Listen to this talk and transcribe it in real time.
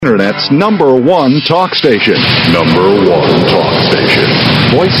Internet's #1 talk station. #1 talk station.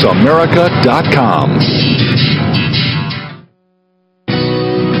 VoiceAmerica.com.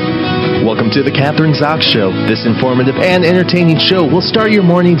 Welcome to the Catherine Zox Show. This informative and entertaining show will start your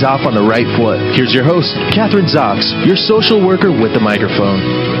mornings off on the right foot. Here's your host, Catherine Zox, your social worker with the microphone.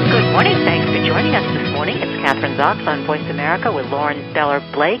 Good morning. Thanks for joining us this morning. It's Catherine Zox on Voice America with Lauren Beller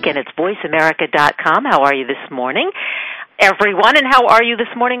Blake, and it's VoiceAmerica.com. How are you this morning, everyone? And how are you this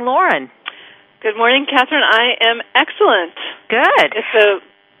morning, Lauren? Good morning, Catherine. I am excellent. Good.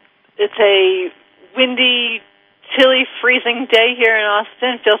 It's a windy, chilly, freezing day here in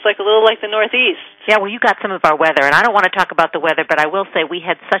Austin. Feels like a little like the Northeast. Yeah, well, you got some of our weather, and I don't want to talk about the weather, but I will say we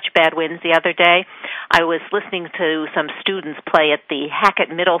had such bad winds the other day. I was listening to some students play at the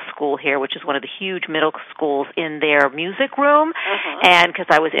Hackett Middle School here, which is one of the huge middle schools, in their music room, and because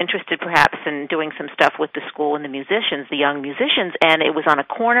I was interested perhaps in doing some stuff with the school and the musicians, the young musicians, and it was on a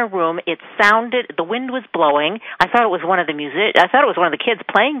corner room. It sounded, the wind was blowing. I thought it was one of the kids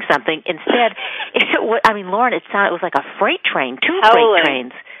playing something. Instead, Lauren, it was like a freight train, two freight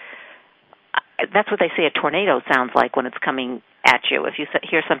trains. That's what they say a tornado sounds like when it's coming at you. If you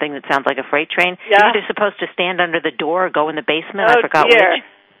hear something that sounds like a freight train, you're either supposed to stand under the door or go in the basement. I forgot which.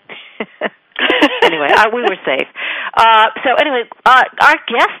 Anyway, we were safe. Our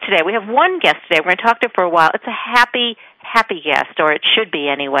guest today, we have one guest today. We're going to talk to her for a while. It's a happy guest, or it should be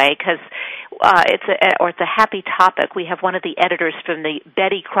anyway, because it's a happy topic. We have one of the editors from the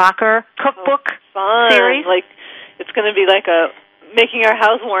Betty Crocker cookbook series. Like it's going to be like making our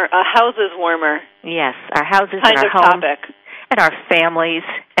houses warmer. Yes, our houses kind and our homes topic. And our families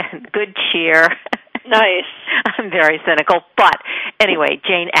and good cheer. Nice. I'm very cynical, but anyway,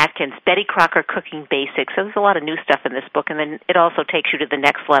 Jane Atkins, Betty Crocker Cooking Basics. So there's a lot of new stuff in this book, and then it also takes you to the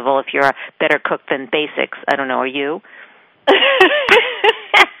next level if you're a better cook than basics. I don't know, are you?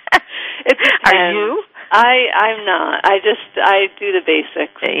 Are you? I'm not. I do the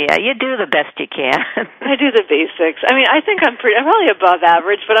basics. Yeah, you do the best you can. I do the basics. I mean, I think I'm probably above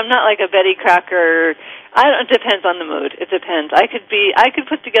average, but I'm not like a Betty Crocker. It depends on the mood. It depends. I could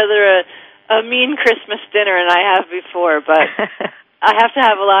put together a mean Christmas dinner, and I have before, but I have to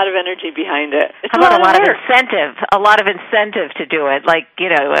have a lot of energy behind it. It's a lot of incentive? A lot of incentive to do it, like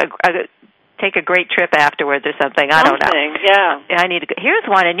take a great trip afterwards or something. I don't know. Yeah. I need to go. Here's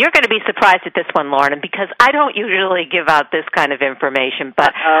one, and you're going to be surprised at this one, Lauren, because I don't usually give out this kind of information,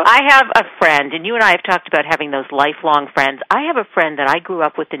 but I have a friend, and you and I have talked about having those lifelong friends. I have a friend that I grew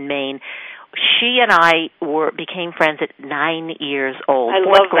up with in Maine. She and I became friends at 9 years old. I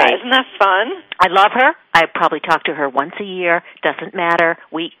love that. Isn't that fun? I love her. I probably talk to her once a year. Doesn't matter.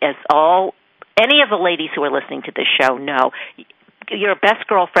 Any of the ladies who are listening to this show know, your best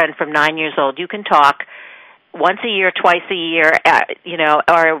girlfriend from 9 years old, you can talk once a year, twice a year,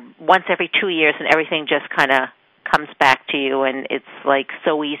 or once every 2 years, and everything just kind of comes back to you, and it's like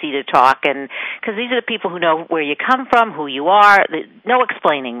so easy to talk, and because these are the people who know where you come from, who you are, no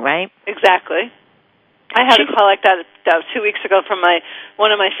explaining, right? Exactly. I had a call like that 2 weeks ago from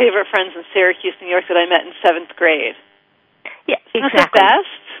one of my favorite friends in Syracuse, New York, that I met in 7th grade. Yeah, exactly. Isn't that the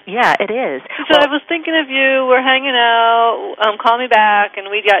best? Yeah, it is. So I was thinking of you. We're hanging out. Call me back, and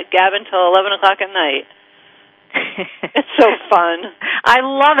we got gabbing till 11 o'clock at night. It's so fun. I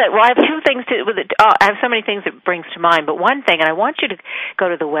love it. Well, I have two things I have so many things it brings to mind, but one thing, and I want you to go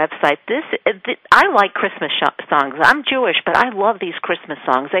to the website. I like Christmas songs. I'm Jewish, but I love these Christmas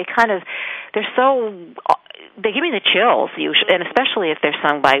songs. They give me the chills, usually, and especially if they're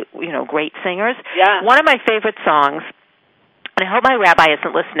sung by great singers. Yeah. One of my favorite songs, and I hope my rabbi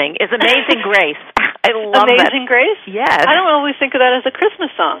isn't listening, is Amazing Grace. I love Amazing Grace? Yes. I don't always think of that as a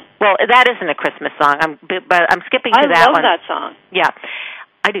Christmas song. Well, that isn't a Christmas song, but I'm skipping to that one. I love that song. Yeah,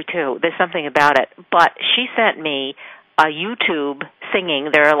 I do too. There's something about it. But she sent me a YouTube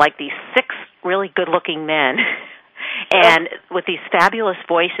singing. There are like these 6 really good-looking men, and with these fabulous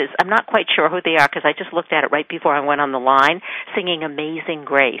voices. I'm not quite sure who they are because I just looked at it right before I went on the line, singing Amazing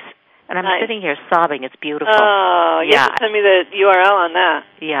Grace. And I'm sitting here sobbing. It's beautiful. Oh, you have to send me the URL on that.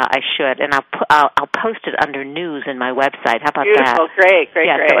 Yeah, I should, and I'll post it under news in my website. How about that? Beautiful, great.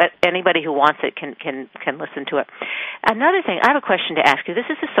 Yeah, so anybody who wants it can listen to it. Another thing, I have a question to ask you. This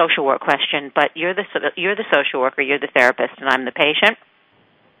is a social work question, but you're the social worker, you're the therapist, and I'm the patient.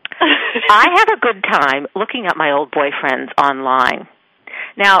 I have a good time looking at my old boyfriends online.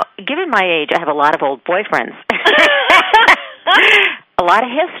 Now, given my age, I have a lot of old boyfriends. A lot of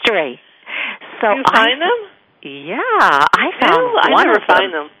history. So you find them? Yeah, I found one of them. I never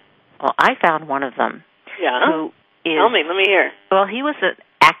find them. Well, I found one of them. Yeah. Who is? Tell me. Let me hear. Well, he was an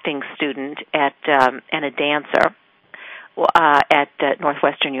acting student and a dancer. at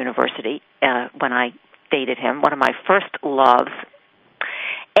Northwestern University when I dated him, one of my first loves,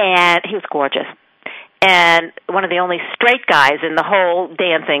 and he was gorgeous. And one of the only straight guys in the whole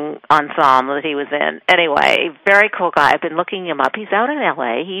dancing ensemble that he was in. Anyway, very cool guy. I've been looking him up. He's out in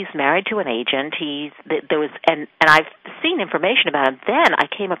L.A. He's married to an agent. And I've seen information about him. Then I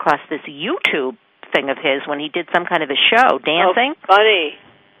came across this YouTube thing of his when he did some kind of a show dancing. Oh, funny.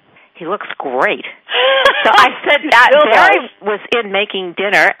 He looks great. So I said that Barry was in making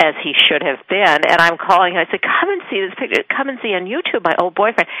dinner, as he should have been, and I'm calling him. I said, come and see this picture. Come and see on YouTube my old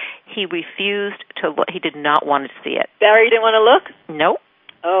boyfriend. He refused to look. He did not want to see it. Barry didn't want to look? Nope.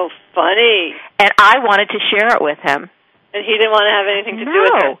 Oh, funny. And I wanted to share it with him. And he didn't want to have anything to do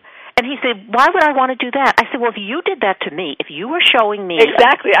with it? And he said, why would I want to do that? I said, well, if you did that to me, if you were showing me...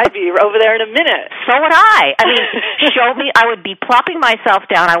 Exactly. I'd be over there in a minute. So would I. I mean, show me, I would be plopping myself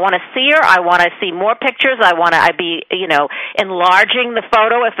down. I want to see her. I want to see more pictures. I'd be, enlarging the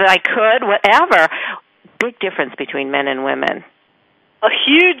photo if I could, whatever. Big difference between men and women. A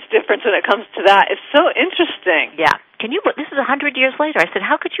huge difference when it comes to that. It's so interesting. Yeah. This is 100 years later. I said,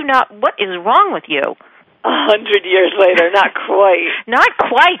 how could you not, what is wrong with you? 100 years later, not quite. Not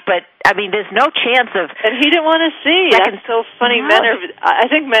quite, but, I mean, there's no chance of... And he didn't want to see. That's so funny. No. I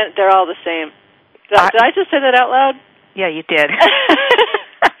think men, they're all the same. Did I just say that out loud? Yeah, you did.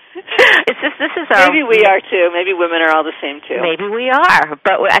 This is maybe we are, too. Maybe women are all the same, too. Maybe we are,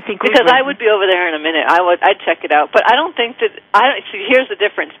 but I think... Because I would be over there in a minute. I'd check it out. But I don't think that... See, here's the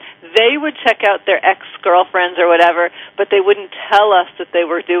difference. They would check out their ex-girlfriends or whatever, but they wouldn't tell us that they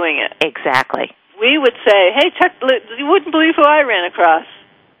were doing it. Exactly. We would say, hey, you wouldn't believe who I ran across.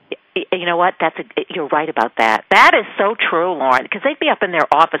 You know what? You're right about that. That is so true, Lauren, because they'd be up in their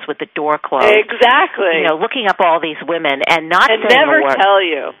office with the door closed. Exactly. Looking up all these women and not saying never a word. Tell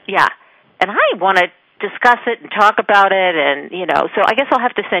you. Yeah. And I want to discuss it and talk about it, and, so I guess I'll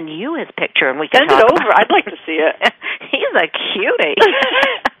have to send you his picture, and we can send talk it over. I'd like to see it. He's a cutie.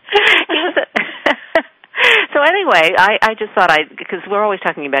 So anyway, I just thought because we're always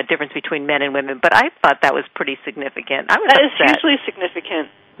talking about difference between men and women, but I thought that was pretty significant. That is hugely significant.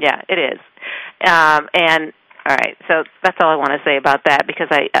 Yeah, it is. And all right, so that's all I want to say about that, because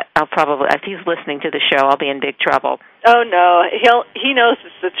I'll probably, if he's listening to the show, I'll be in big trouble. Oh no, he knows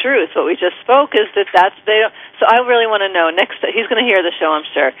it's the truth. What we just spoke is that's they don't. So I really want to know next. He's going to hear the show, I'm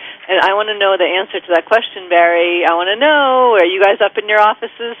sure, and I want to know the answer to that question, Barry. I want to know, are you guys up in your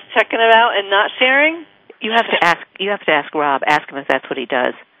offices checking it out and not sharing? You have to ask Rob. Ask him if that's what he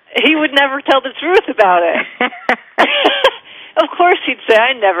does. He would never tell the truth about it. Of course he'd say,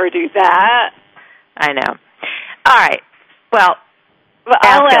 I never do that. I know. All right. Well,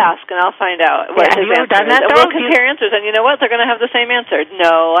 I'll ask and I'll find out what his answer is. And we'll compare answers, and you know what? They're going to have the same answer.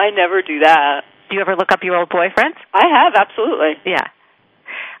 No, I never do that. Do you ever look up your old boyfriends? I have, absolutely. Yeah.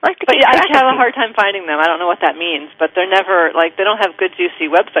 I have a hard time finding them. I don't know what that means, but they're never, they don't have good, juicy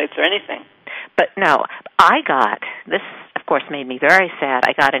websites or anything. But no, this, of course, made me very sad.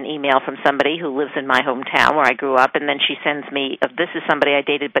 I got an email from somebody who lives in my hometown where I grew up, and then she sends me, this is somebody I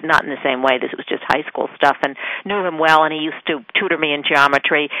dated, but not in the same way. This was just high school stuff, and knew him well, and he used to tutor me in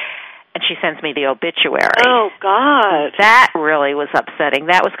geometry, and she sends me the obituary. Oh, God. That really was upsetting.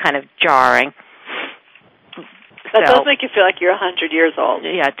 That was kind of jarring. That does make you feel like you're 100 years old.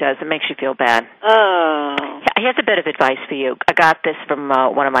 Yeah, it does. It makes you feel bad. Oh. Here's a bit of advice for you. I got this from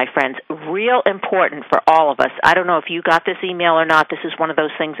one of my friends. Real important for all of us. I don't know if you got this email or not. This is one of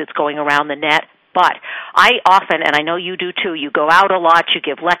those things that's going around the net. But I often, and I know you do too, you go out a lot, you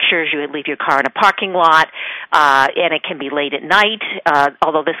give lectures, you leave your car in a parking lot, and it can be late at night,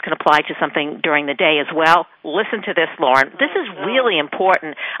 although this can apply to something during the day as well. Listen to this, Lauren. This is really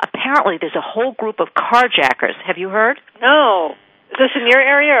important. Apparently there's a whole group of carjackers. Have you heard? No. Is this in your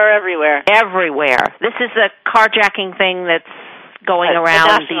area or everywhere? Everywhere. This is a carjacking thing that's going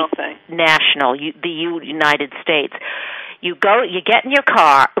around the United States. You get in your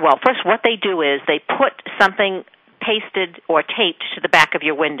car. Well, first what they do is they put something pasted or taped to the back of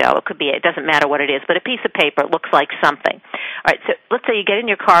your window. It doesn't matter what it is, but a piece of paper. It looks like something. All right, so let's say you get in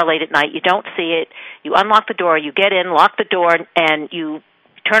your car late at night, you don't see it, you unlock the door, you get in, lock the door, and you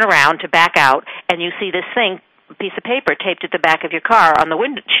turn around to back out, and you see this thing, a piece of paper taped at the back of your car on the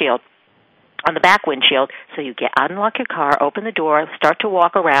windshield, on the back windshield. So you unlock your car, open the door, start to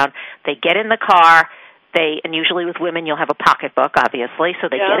walk around. They get in the car. And usually with women, you'll have a pocketbook, obviously. So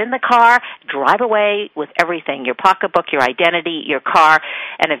they get in the car, drive away with everything: your pocketbook, your identity, your car,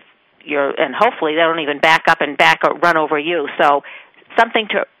 and hopefully they don't even back up and run over you. So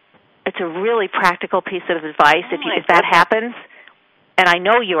it's a really practical piece of advice if that happens. And I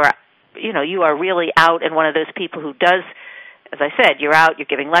know you are really out and one of those people who does as I said, you're out, you're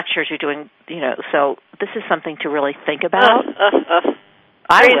giving lectures, you're doing, so this is something to really think about.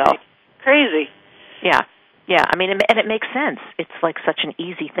 I will. Crazy. Yeah. I mean, and it makes sense. It's like such an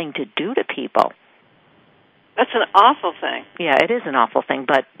easy thing to do to people. That's an awful thing. Yeah, it is an awful thing,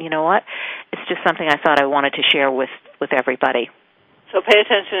 but you know what? It's just something I thought I wanted to share with everybody. So pay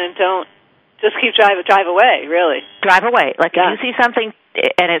attention and don't just keep drive away, really. Drive away. Like if you see something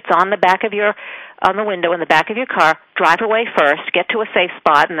and it's on the window in the back of your car, drive away first, get to a safe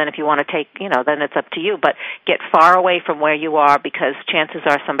spot, and then if you want to take, then it's up to you, but get far away from where you are because chances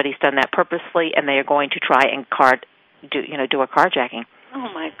are somebody's done that purposely and they are going to try and do a carjacking. Oh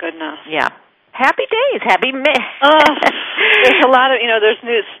my goodness. Yeah. Happy days, there's a lot of, there's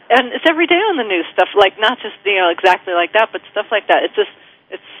news, and it's every day on the news stuff, like not just, exactly like that, but stuff like that.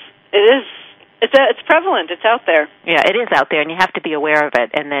 It's prevalent. It's out there. Yeah, it is out there, and you have to be aware of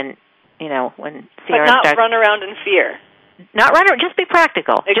it. And then, when Sierra but not run around in fear. Not run around. Just be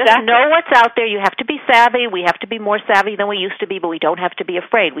practical. Exactly. Just know what's out there. You have to be savvy. We have to be more savvy than we used to be, but we don't have to be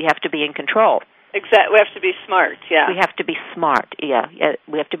afraid. We have to be in control. Exactly. We have to be smart. Yeah. We have to be smart. Yeah.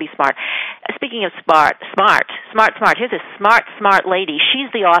 We have to be smart. Speaking of smart. Here's a smart lady.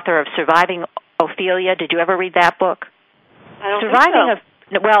 She's the author of Surviving Ophelia. Did you ever read that book? I don't think so.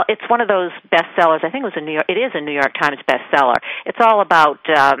 Well, it's one of those bestsellers. I think it is a New York Times bestseller. It's all about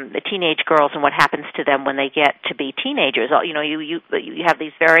the teenage girls and what happens to them when they get to be teenagers. You have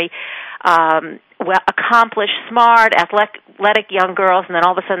these very accomplished, smart, athletic young girls, and then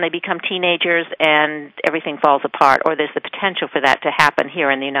all of a sudden they become teenagers and everything falls apart, or there's the potential for that to happen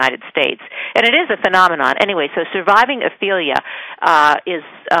here in the United States. And it is a phenomenon. Anyway, so Surviving Ophelia is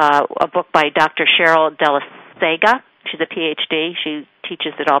a book by Dr. Cheryl Della Sega. She's a Ph.D. She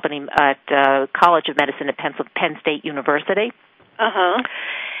teaches at College of Medicine at Penn State University. Uh-huh.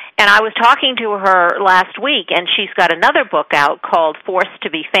 And I was talking to her last week, and she's got another book out called Forced to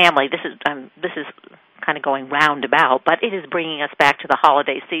be Family. This is kind of going roundabout, but it is bringing us back to the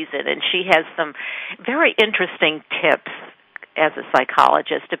holiday season. And she has some very interesting tips as a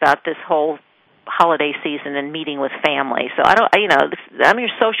psychologist about this whole holiday season and meeting with family. So I'm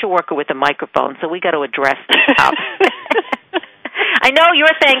your social worker with a microphone, so we got to address this topic. I know your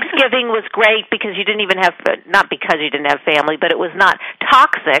Thanksgiving was great because you didn't even have, not because you didn't have family, but it was not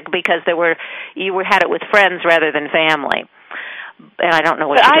toxic because you had it with friends rather than family. And I don't know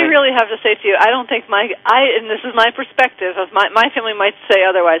what but I really have to say to you, I don't think and this is my perspective, of my family might say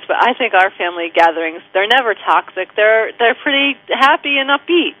otherwise, but I think our family gatherings, they're never toxic. They're pretty happy and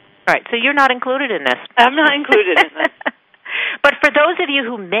upbeat. All right, so you're not included in this. I'm not included in this. But for those of you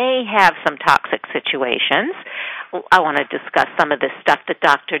who may have some toxic situations, I want to discuss some of this stuff that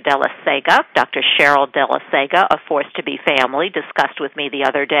Dr. Cheryl Della Sega of Forced to be Family, discussed with me the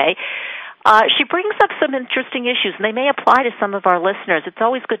other day. She brings up some interesting issues, and they may apply to some of our listeners. It's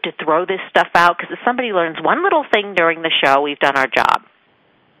always good to throw this stuff out, because if somebody learns one little thing during the show, we've done our job.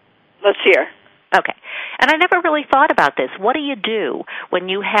 Let's hear. Okay. And I never really thought about this. What do you do when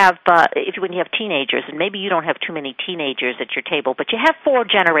you have when you have teenagers, and maybe you don't have too many teenagers at your table, but you have 4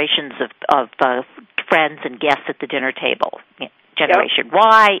 generations of friends and guests at the dinner table? Generation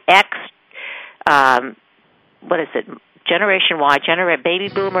Y, X, what is it? Generation Y, baby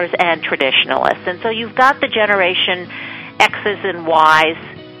boomers, and traditionalists. And so you've got the generation X's and Y's.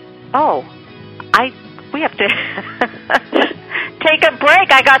 We have to take a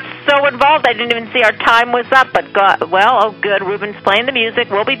break. I got so involved I didn't even see our time was up. But good. Ruben's playing the music.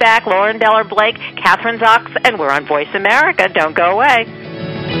 We'll be back. Lauren Deller Blake, Catherine Zox, and we're on Voice America. Don't go away.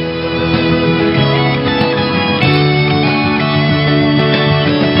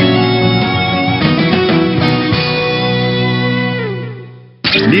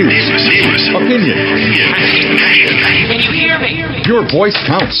 News, opinion. Can you hear me? Your voice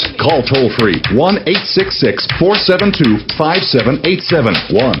counts. Call toll-free 1-866-472-5787.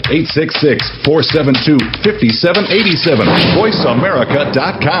 1-866-472-5787.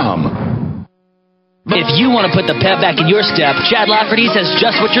 VoiceAmerica.com. If you want to put the pep back in your step, Chad Lafferty's has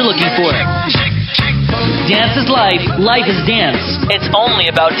just what you're looking for. Dance is life. Life is dance. It's only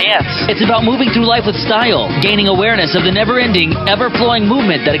about dance. It's about moving through life with style, gaining awareness of the never-ending, ever-flowing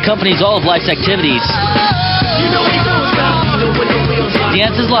movement that accompanies all of life's activities.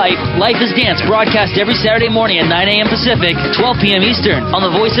 Dance is life. Life is dance. Broadcast every Saturday morning at 9 a.m. Pacific, 12 p.m. Eastern on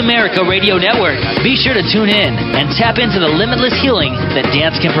the Voice America Radio Network. Be sure to tune in and tap into the limitless healing that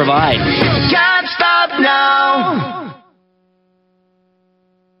dance can provide. Can't stop now.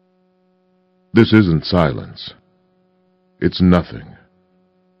 This isn't silence. It's nothing.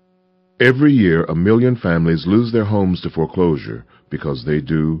 Every year, 1 million families lose their homes to foreclosure because they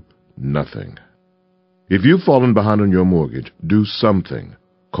do nothing. If you've fallen behind on your mortgage, do something.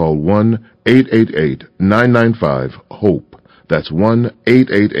 Call 1-888-995-HOPE. That's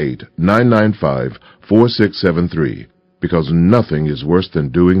 1-888-995-4673. Because nothing is worse than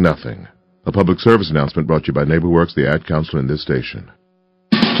doing nothing. A public service announcement brought to you by NeighborWorks, the ad counselor in this station.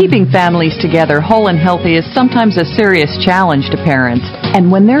 Keeping families together whole and healthy is sometimes a serious challenge to parents.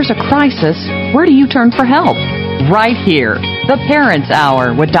 And when there's a crisis, where do you turn for help? Right here, The Parents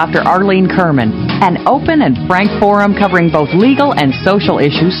Hour with Dr. Arlene Kerman, an open and frank forum covering both legal and social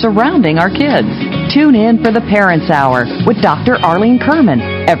issues surrounding our kids. Tune in for The Parents Hour with Dr. Arlene Kerman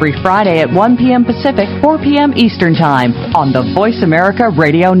every Friday at 1 p.m. Pacific, 4 p.m. Eastern Time on the Voice America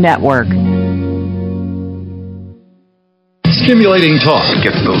Radio Network. Stimulating talk. It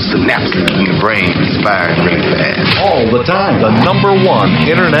gets those synapses in the brain firing really fast. All the time. The number one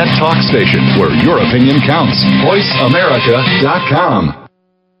Internet talk station where your opinion counts. VoiceAmerica.com.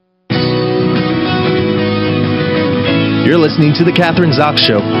 You're listening to The Catherine Zox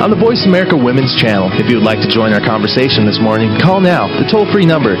Show on the Voice America Women's Channel. If you would like to join our conversation this morning, call now. The toll-free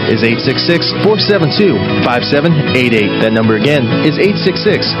number is 866-472-5788. That number again is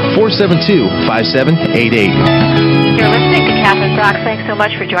 866-472-5788. You're listening to Catherine Zox. Thanks so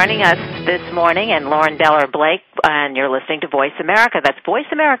much for joining us this morning. And Lauren Beller Blake, and you're listening to Voice America. That's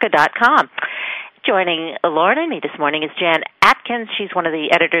voiceamerica.com. Joining Lauren and me this morning is Jan Atkins. She's one of the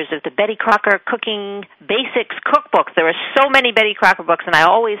editors of the Betty Crocker Cooking Basics Cookbooks. There are so many Betty Crocker books, and I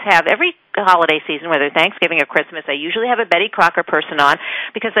always have, every holiday season, whether Thanksgiving or Christmas, I usually have a Betty Crocker person on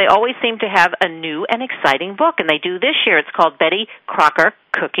because they always seem to have a new and exciting book, and they do this year. It's called Betty Crocker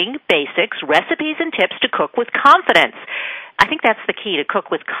Cooking Basics, Recipes and Tips to Cook with Confidence. I think that's the key, to cook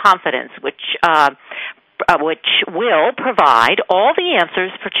with confidence, which will provide all the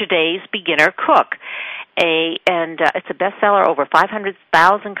answers for today's beginner cook. It's a bestseller, over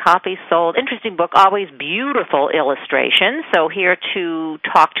 500,000 copies sold. Interesting book, always beautiful illustrations. So here to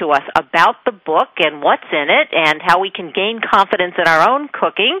talk to us about the book and what's in it and how we can gain confidence in our own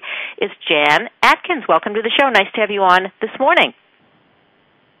cooking is Jan Atkins. Welcome to the show. Nice to have you on this morning.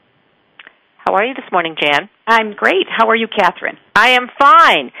 How are you this morning, Jan? I'm great. How are you, Catherine? I am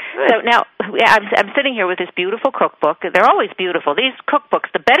fine. Good. So now I'm sitting here with this beautiful cookbook. They're always beautiful. These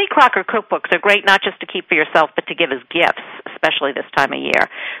cookbooks, the Betty Crocker cookbooks, are great not just to keep for yourself, but to give as gifts, especially this time of year.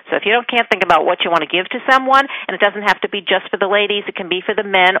 So if you can't think about what you want to give to someone, and it doesn't have to be just for the ladies, it can be for the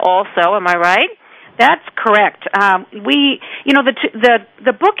men also. Am I right? That's correct. The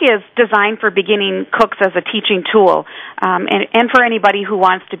book is designed for beginning cooks as a teaching tool, and for anybody who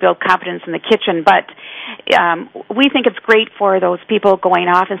wants to build confidence in the kitchen. But we think it's great for those people going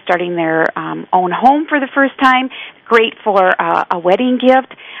off and starting their own home for the first time. Great for a wedding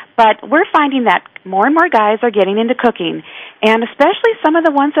gift. But we're finding that more and more guys are getting into cooking, and especially some of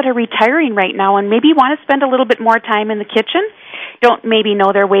the ones that are retiring right now and maybe want to spend a little bit more time in the kitchen, don't maybe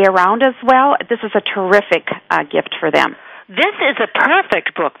know their way around as well. This is a terrific gift for them. This is a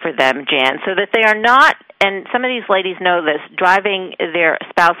perfect book for them, Jan, so that they are not, and some of these ladies know this, driving their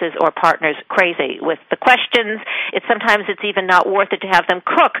spouses or partners crazy with the questions. Sometimes it's even not worth it to have them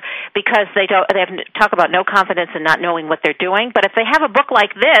cook because they have to talk about no confidence and not knowing what they're doing. But if they have a book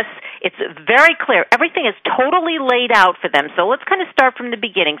like this, it's very clear. Everything is totally laid out for them. So let's kind of start from the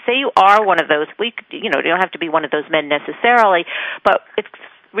beginning. Say you are one of those. You don't have to be one of those men necessarily, but it's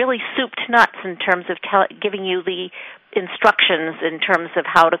really soup to nuts in terms of giving you the instructions in terms of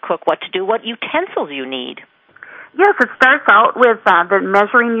how to cook, what to do, what utensils you need. Yes, it starts out with the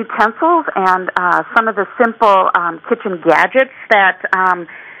measuring utensils and some of the simple kitchen gadgets that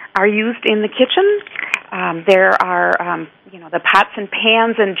are used in the kitchen. There are, the pots and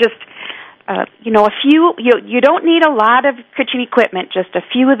pans and just, a few. You don't need a lot of kitchen equipment, just a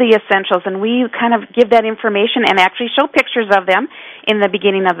few of the essentials, and we kind of give that information and actually show pictures of them in the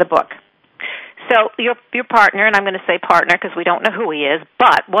beginning of the book. So your partner, and I'm going to say partner because we don't know who he is,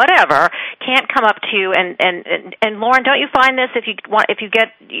 but whatever, can't come up to you and Lauren, don't you find this if you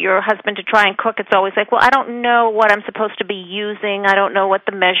get your husband to try and cook, it's always like, well, I don't know what I'm supposed to be using, I don't know what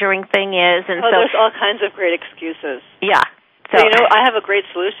the measuring thing is, and so there's all kinds of great excuses. Yeah. So I have a great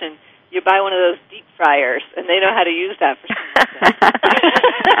solution. You buy one of those deep fryers, and they know how to use that for something.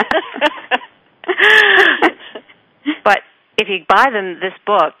 But if you buy them this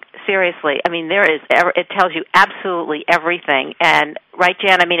book, seriously, I mean, it tells you absolutely everything. And, right,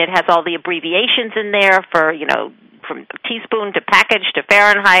 Jan, I mean, it has all the abbreviations in there for, from teaspoon to package to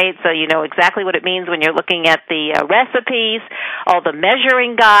Fahrenheit, so you know exactly what it means when you're looking at the recipes, all the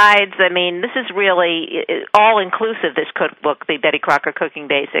measuring guides. I mean, this is really all-inclusive, this cookbook, the Betty Crocker Cooking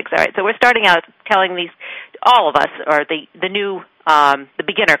Basics. All right, so we're starting out telling these all of us, or the new the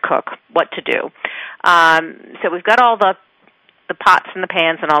beginner cook, what to do. So we've got all the pots and the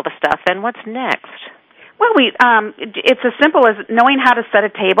pans and all the stuff. Then what's next? Well, it's as simple as knowing how to set a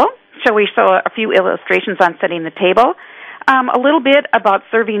table. So we show a few illustrations on setting the table. A little bit about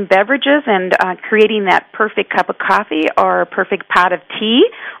serving beverages and creating that perfect cup of coffee or perfect pot of tea.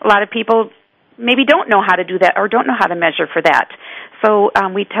 A lot of people maybe don't know how to do that or don't know how to measure for that. So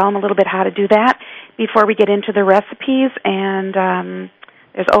we tell them a little bit how to do that before we get into the recipes. And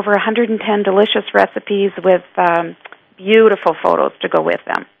there's over 110 delicious recipes with beautiful photos to go with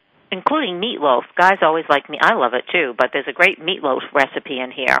them. Including meatloaf. Guys always like me. I love it too, but there's a great meatloaf recipe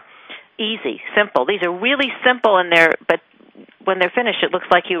in here. Easy, simple. These are really simple, but when they're finished, it looks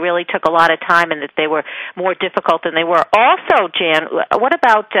like you really took a lot of time and that they were more difficult than they were. Also, Jan, what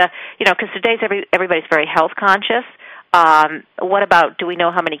about, because today's everybody's very health conscious. What about, do we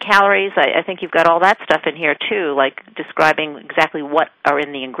know how many calories? I think you've got all that stuff in here too, like describing exactly what are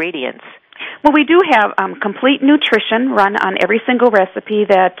in the ingredients. Well, we do have complete nutrition run on every single recipe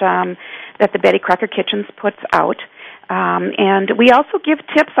that the Betty Crocker Kitchens puts out. And we also give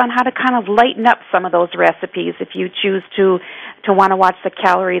tips on how to kind of lighten up some of those recipes if you choose to want to watch the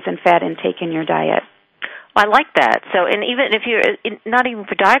calories and fat intake in your diet. Well, I like that. So, and even if you're, not even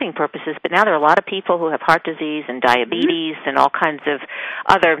for dieting purposes, but now there are a lot of people who have heart disease and diabetes and all kinds of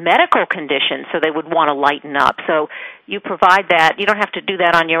other medical conditions, so they would want to lighten up. So you provide that. You don't have to do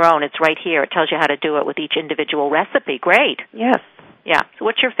that on your own. It's right here. It tells you how to do it with each individual recipe. Great. Yes. Yeah. So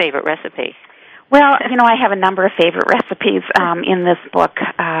what's your favorite recipe? Well, I have a number of favorite recipes in this book.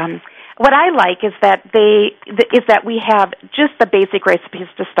 What I like is that we have just the basic recipes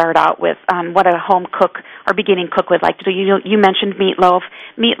to start out with on what a home cook or beginning cook would like to do. You mentioned meatloaf,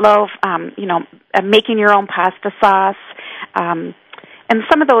 making your own pasta sauce, and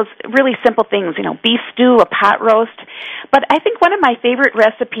some of those really simple things, beef stew, a pot roast. But I think one of my favorite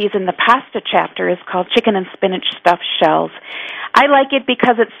recipes in the pasta chapter is called chicken and spinach stuffed shells. I like it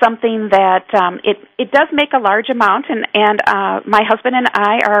because it's something that it does make a large amount, and my husband and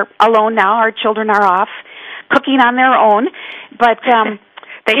I are alone now. Our children are off cooking on their own, but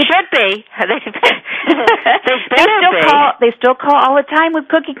they should be. They still call all the time with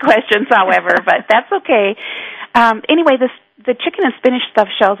cooking questions, however, but that's okay. Anyway, the chicken and spinach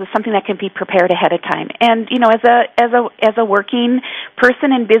stuffed shells is something that can be prepared ahead of time, and as a working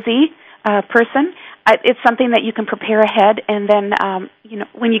person and busy person, it's something that you can prepare ahead, and then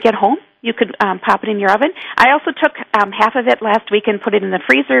when you get home, you could pop it in your oven. I also took half of it last week and put it in the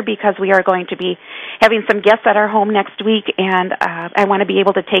freezer because we are going to be having some guests at our home next week, and I want to be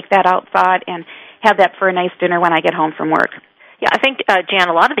able to take that out, thaw it, and have that for a nice dinner when I get home from work. Yeah, I think, Jan,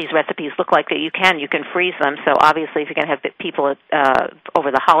 a lot of these recipes look like that you can freeze them. So obviously if you're going to have people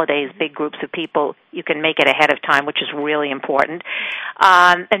over the holidays, big groups of people, you can make it ahead of time, which is really important.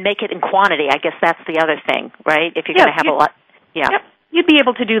 And make it in quantity. I guess that's the other thing, right? If you're going to have a lot. Yeah. Yep. You'd be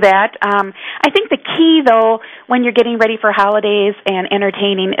able to do that. I think the key, though, when you're getting ready for holidays and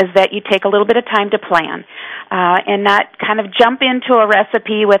entertaining is that you take a little bit of time to plan and not kind of jump into a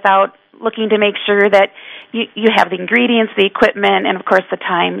recipe without looking to make sure that you have the ingredients, the equipment, and, of course, the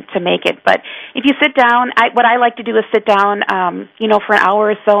time to make it. But if you sit down, what I like to do is sit down, for an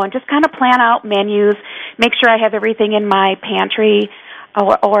hour or so and just kind of plan out menus, make sure I have everything in my pantry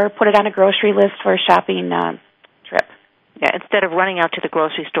or put it on a grocery list for a shopping trip. Yeah, instead of running out to the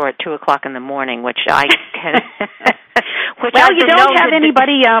grocery store at 2 o'clock in the morning, which I can... you don't have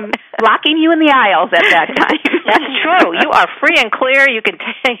anybody blocking you in the aisles at that time. That's true. You are free and clear. You can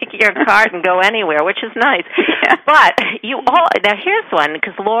take your cart and go anywhere, which is nice. Yeah. But now here's one,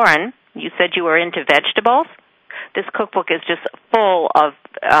 because Lauren, you said you were into vegetables. This cookbook is just full of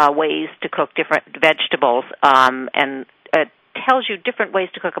ways to cook different vegetables, and tells you different ways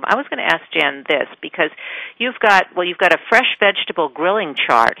to cook them. I was going to ask Jan this because you've got a fresh vegetable grilling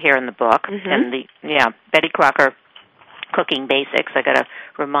chart here in the book, and Betty Crocker Cooking Basics. I got to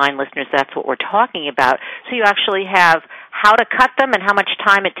remind listeners that's what we're talking about. So you actually have how to cut them and how much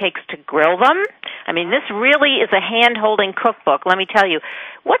time it takes to grill them. I mean, this really is a hand-holding cookbook. Let me tell you,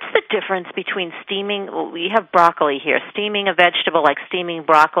 what's the difference between steaming? Well, we have broccoli here. Steaming a vegetable like steaming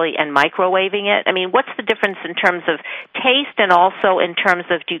broccoli and microwaving it. I mean, what's the difference in terms of taste and also in terms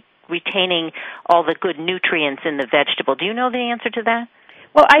of retaining all the good nutrients in the vegetable? Do you know the answer to that?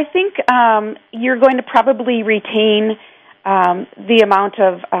 Well, I think you're going to probably retain the amount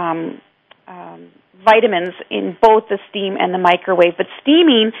of vitamins in both the steam and the microwave. But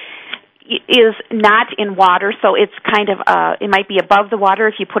steaming is not in water, so it's kind of, it might be above the water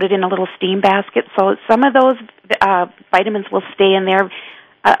if you put it in a little steam basket. So some of those vitamins will stay in there.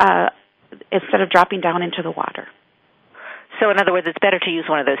 instead of dropping down into the water. So, in other words, it's better to use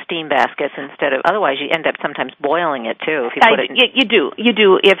one of those steam baskets instead of. Otherwise, you end up sometimes boiling it too. If you put it. You do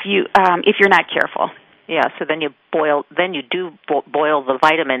if you're not careful. Yeah. So then you boil. Then you do boil the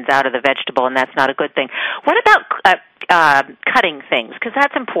vitamins out of the vegetable, and that's not a good thing. What about cutting things? Because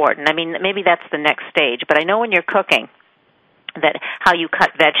that's important. I mean, maybe that's the next stage. But I know when you're cooking that how you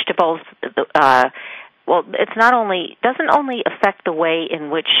cut vegetables. Well, it's not only doesn't only affect the way in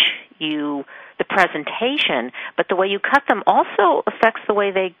which the presentation, but the way you cut them also affects the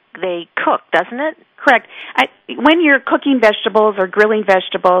way they cook, doesn't it? Correct. When you're cooking vegetables or grilling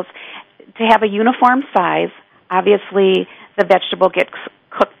vegetables, to have a uniform size, obviously the vegetable gets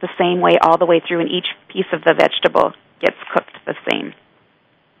cooked the same way all the way through, and each piece of the vegetable gets cooked the same.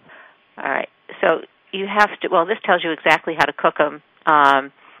 All right. So you have to. Well, this tells you exactly how to cook them.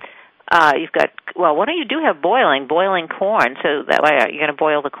 You've got, one of you do have boiling corn, so that way you're going to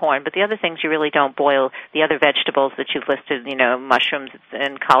boil the corn. But the other things you really don't boil, the other vegetables that you've listed, mushrooms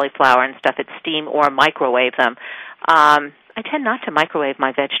and cauliflower and stuff, it's steam or microwave them. I tend not to microwave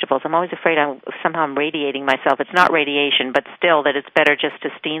my vegetables. I'm always afraid I'm radiating myself. It's not radiation, but still that it's better just to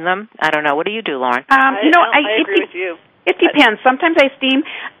steam them. I don't know. What do you do, Lauren? I agree with you. It depends. Sometimes I steam.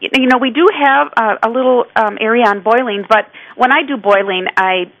 We do have a little area on boiling, but when I do boiling,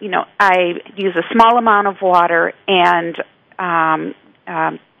 I use a small amount of water and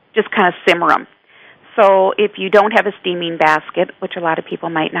just kind of simmer them. So if you don't have a steaming basket, which a lot of people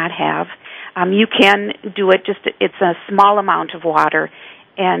might not have, you can do it. It's a small amount of water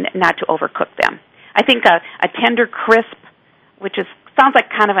and not to overcook them. I think a tender crisp, which sounds like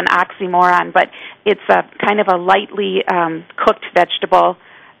kind of an oxymoron, but it's a kind of a lightly cooked vegetable.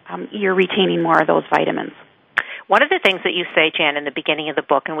 You're retaining more of those vitamins. One of the things that you say, Jan, in the beginning of the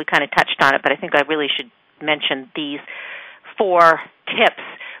book, and we kind of touched on it, but I think I really should mention these 4 tips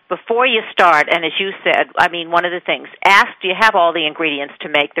before you start. And as you said, one of the things, ask, do you have all the ingredients to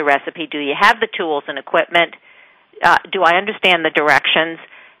make the recipe? Do you have the tools and equipment? Do I understand the directions?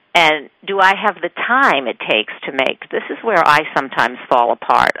 And do I have the time it takes to make? This is where I sometimes fall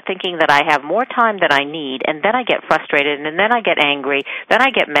apart, thinking that I have more time than I need, and then I get frustrated, and then I get angry, then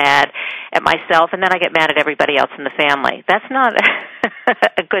I get mad at myself, and then I get mad at everybody else in the family. That's not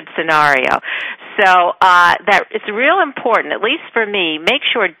a good scenario. So that it's real important, at least for me, make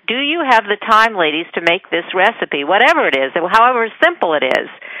sure, do you have the time, ladies, to make this recipe, whatever it is, however simple it is.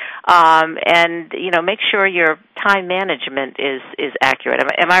 And make sure your time management is accurate.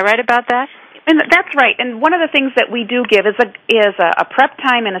 Am I right about that? And that's right. And one of the things that we do give is a prep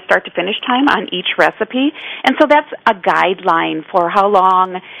time and a start to finish time on each recipe. And so that's a guideline for how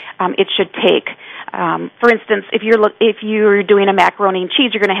long it should take. For instance, if you're doing a macaroni and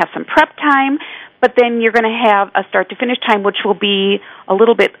cheese, you're going to have some prep time, but then you're going to have a start to finish time, which will be a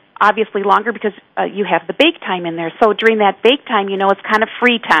little bit obviously longer because you have the bake time in there. So during that bake time, it's kind of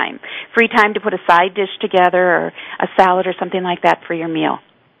free time to put a side dish together or a salad or something like that for your meal.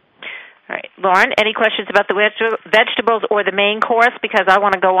 All right. Lauren, any questions about the vegetables or the main course? Because I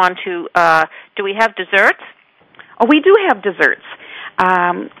want to go on to, do we have desserts? Oh, we do have desserts.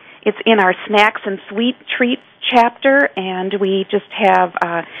 It's in our snacks and sweet treats chapter, and we just have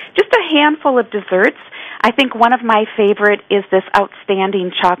just a handful of desserts. I think one of my favorite is this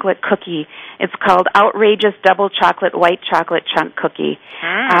outstanding chocolate cookie. It's called Outrageous Double Chocolate White Chocolate Chunk Cookie.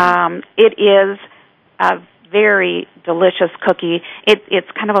 It is a very delicious cookie.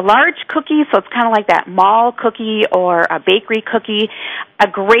 It's kind of a large cookie, so it's kind of like that mall cookie or a bakery cookie. A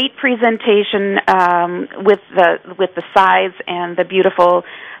great presentation with the size and the beautiful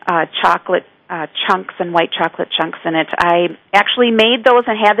chocolate chunks and white chocolate chunks in it. I actually made those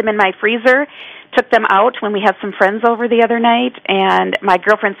and had them in my freezer, took them out when we had some friends over the other night, and my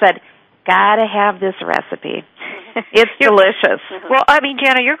girlfriend said, "Gotta have this recipe." It's delicious. Well,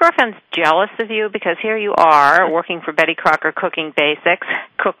 Jana, your girlfriend's jealous of you because here you are working for Betty Crocker Cooking Basics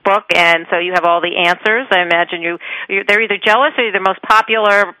cookbook, and so you have all the answers. I imagine they're either jealous or you're the most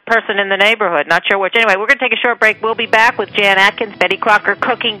popular person in the neighborhood. Not sure which. Anyway, we're going to take a short break. We'll be back with Jan Atkins, Betty Crocker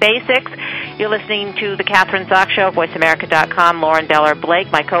Cooking Basics. You're listening to The Catherine Zox Show, VoiceAmerica.com. Lauren Beller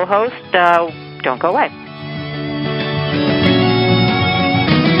Blake, my co-host. Don't go away.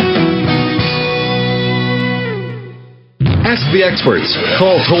 Ask the experts.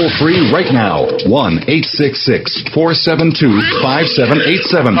 Call toll-free right now,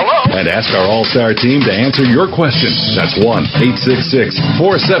 1-866-472-5787. And ask our All-Star team to answer your question. That's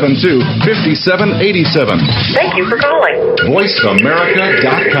 1-866-472-5787. Thank you for calling.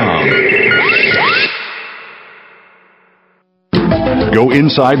 VoiceAmerica.com. Go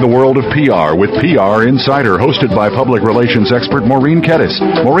inside the world of PR with PR Insider, hosted by public relations expert Maureen Kettis.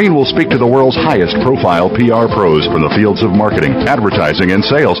 Maureen will speak to the world's highest profile PR pros from the fields of marketing, advertising, and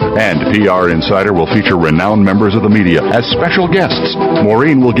sales. And PR Insider will feature renowned members of the media as special guests.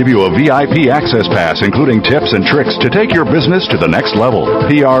 Maureen will give you a VIP access pass, including tips and tricks to take your business to the next level.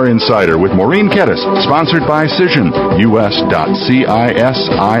 PR Insider with Maureen Kettis, sponsored by Cision,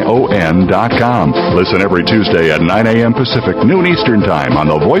 us.cision.com. Listen every Tuesday at 9 a.m. Pacific, noon Eastern Time on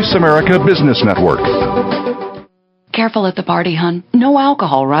the Voice America Business Network. Careful at the party, hon. No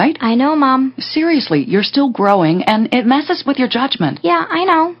alcohol, right? I know, Mom. Seriously, you're still growing, and it messes with your judgment. Yeah, I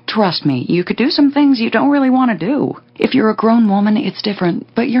know. Trust me, you could do some things you don't really want to do. If you're a grown woman, it's different,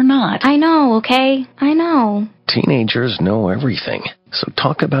 but you're not. I know, okay? I know. Teenagers know everything. So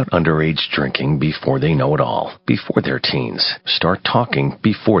talk about underage drinking before they know it all. Before they're teens. Start talking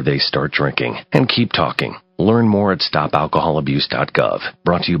before they start drinking. And keep talking. Learn more at stopalcoholabuse.gov.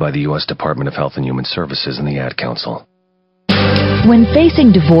 Brought to you by the U.S. Department of Health and Human Services and the Ad Council. When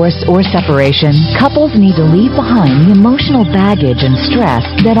facing divorce or separation, couples need to leave behind the emotional baggage and stress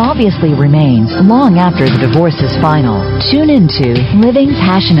that obviously remains long after the divorce is final. Tune into Living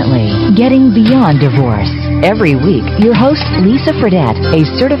Passionately, Getting Beyond Divorce. Every week, your host, Lisa Fredette, a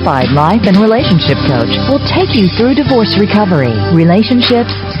certified life and relationship coach, will take you through divorce recovery,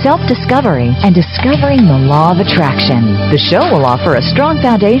 relationships, self-discovery, and discovering the law of attraction. The show will offer a strong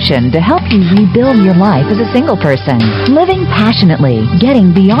foundation to help you rebuild your life as a single person. Living Passionately,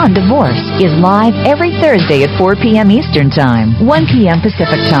 Getting Beyond Divorce is live every Thursday at 4 p.m. Eastern Time, 1 p.m.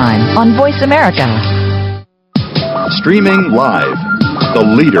 Pacific Time on Voice America. Streaming live, the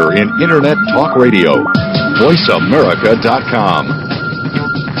leader in Internet talk radio, voiceamerica.com.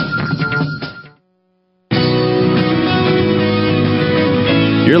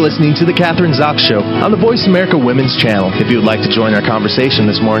 You're listening to The Catherine Zox Show on the Voice America Women's Channel. If you would like to join our conversation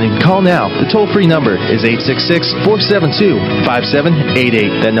this morning, call now. The toll-free number is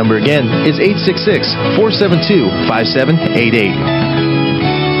 866-472-5788. That number again is 866-472-5788.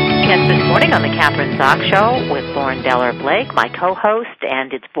 Yes, this morning on the Catherine Zox Show with Lauren Deller Blake, my co-host,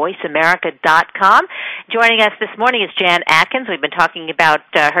 and it's voiceamerica.com. Joining us this morning is Jan Atkins. We've been talking about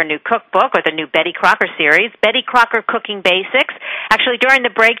her new cookbook, or the new Betty Crocker series, Betty Crocker Cooking Basics. Actually, during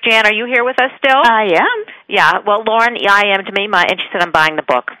the break, Jan, are you here with us still? I am. Yeah, well, Lauren, I am to me, and she said I'm buying the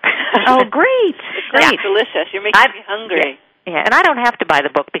book. Oh, great. Great, delicious. You're making me hungry. Yeah, and I don't have to buy the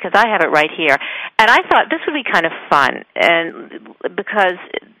book because I have it right here. And I thought this would be kind of fun, and because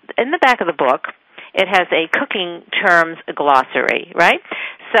in the back of the book, it has a cooking terms glossary, right?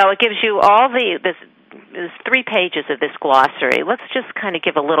 So it gives you all there's 3 pages of this glossary. Let's just kind of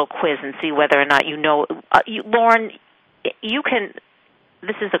give a little quiz and see whether or not you know. Lauren, you can.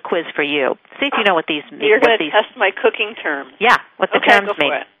 This is a quiz for you. See if you know what these mean. You're going to test my cooking terms. Yeah, what the terms go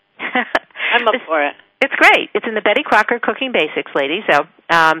mean. For it. I'm up for it. It's great. It's in the Betty Crocker Cooking Basics, ladies. So,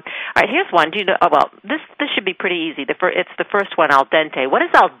 all right, here's one. Do you know? Oh, well, this should be pretty easy. It's the first one, al dente. What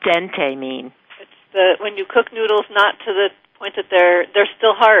does al dente mean? It's when you cook noodles not to the point that they're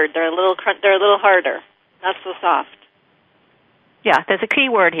still hard. They're a little harder, not so soft. Yeah, there's a key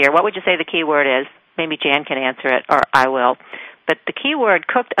word here. What would you say the key word is? Maybe Jan can answer it, or I will. But the key word,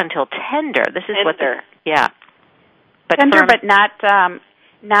 cooked until tender. This is tender. But tender, firm. but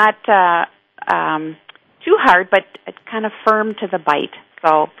not too hard, but kind of firm to the bite.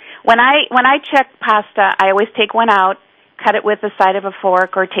 So when I check pasta, I always take one out, cut it with the side of a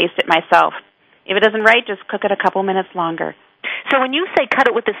fork, or taste it myself. If it doesn't right, just cook it a couple minutes longer. So when you say cut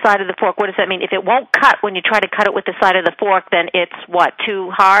it with the side of the fork, what does that mean? If it won't cut when you try to cut it with the side of the fork, then it's what? Too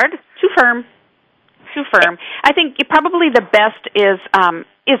hard? Too firm. Too firm. I think probably the best is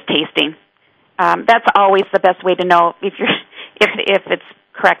tasting. That's always the best way to know if it's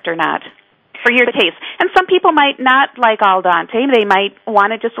correct or not for your taste. And some people might not like al dente; they might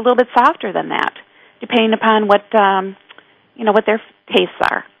want it just a little bit softer than that, depending upon what what their tastes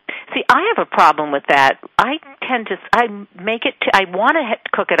are. See, I have a problem with that. I want to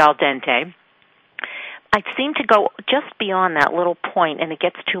cook it al dente. I seem to go just beyond that little point, and it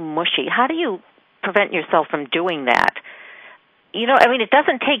gets too mushy. How do you prevent yourself from doing that? It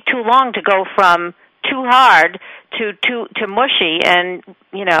doesn't take too long to go from too hard to mushy, and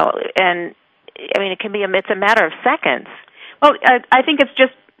it can be it's a matter of seconds. Well, I think it's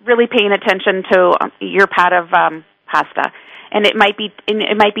just really paying attention to your pot of pasta, and it might be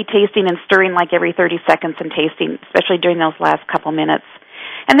tasting and stirring like every 30 seconds and tasting, especially during those last couple minutes.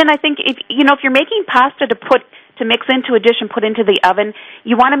 And then I think if you're making pasta to mix into a dish and put into the oven,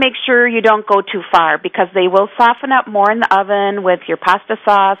 you want to make sure you don't go too far, because they will soften up more in the oven with your pasta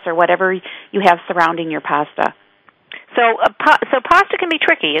sauce or whatever you have surrounding your pasta. So pasta can be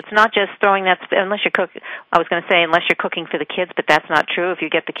tricky. It's not just throwing that, unless you're cooking for the kids, but that's not true. If you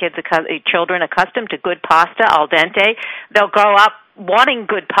get the children accustomed to good pasta, al dente, they'll grow up wanting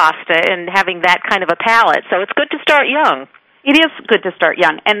good pasta and having that kind of a palate. So it's good to start young. It is good to start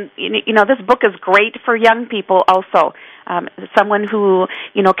young. And, this book is great for young people also. Someone who,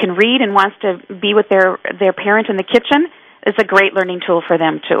 can read and wants to be with their parent in the kitchen is a great learning tool for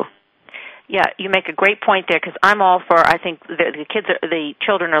them, too. Yeah, you make a great point there, because I'm all for, I think the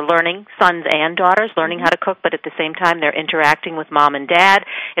children are learning, sons and daughters, learning how to cook, but at the same time they're interacting with mom and dad.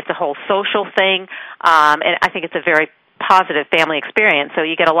 It's a whole social thing, and I think it's a very positive family experience, so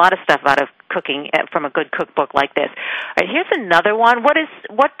you get a lot of stuff out of cooking from a good cookbook like this. All right, here's another one.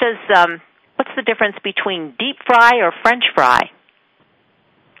 What's the difference between deep fry or French fry?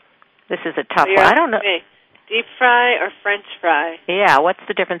 This is a tough one. I don't know. Deep fry or French fry? Yeah, what's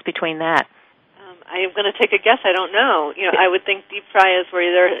the difference between that? I am going to take a guess. I don't know. I would think deep fry is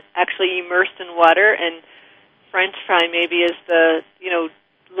where they're actually immersed in water, and French fry maybe is the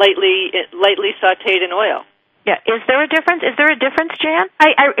lightly sautéed in oil. Yeah. Is there a difference? Jan?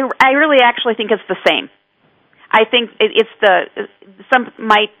 I really actually think it's the same. I think it's some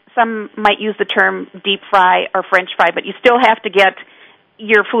might use the term deep fry or French fry, but you still have to get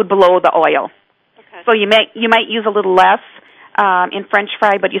your food below the oil. Okay. So you might use a little less in French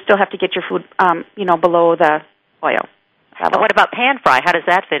fry, but you still have to get your food, below the oil. But what about pan fry? How does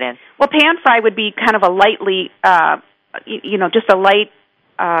that fit in? Well, pan fry would be kind of a lightly, just a light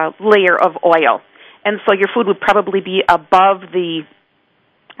layer of oil, and so your food would probably be above the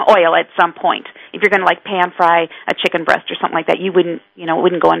oil at some point. If you're going to pan fry a chicken breast or something like that, you wouldn't, it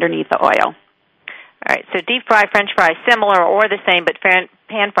wouldn't go underneath the oil. All right, so deep fry, French fry, similar or the same, but pan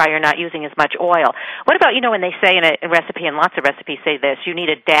fry, you're not using as much oil. What about, when they say in a recipe, and lots of recipes say this, you need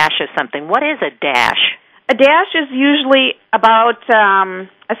a dash of something. What is a dash? A dash is usually about a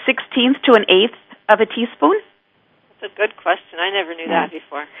 1/16 to an 1/8 of a teaspoon. That's a good question. I never knew that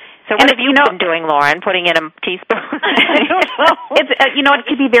before. So what have you been doing, Lauren, putting in a teaspoon? I don't know. It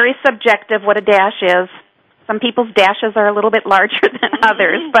could be very subjective what a dash is. Some people's dashes are a little bit larger than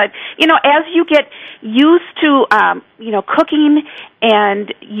others, but as you get used to cooking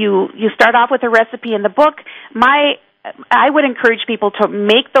and you start off with a recipe in the book, I would encourage people to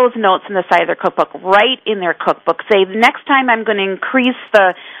make those notes in the side of their cookbook, right in their cookbook. Say, next time I'm going to increase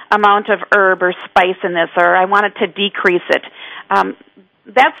the amount of herb or spice in this, or I want it to decrease it.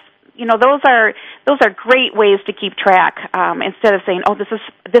 Those are great ways to keep track. Instead of saying, "Oh, this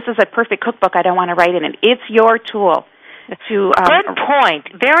is a perfect cookbook, I don't want to write in it." It's your tool. Good point.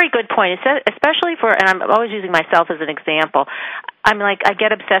 Very good point. Especially and I'm always using myself as an example. I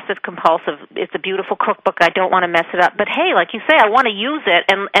get obsessive compulsive. It's a beautiful cookbook. I don't want to mess it up. But hey, like you say, I want to use it,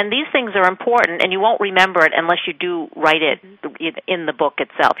 and these things are important, and you won't remember it unless you do write it in the book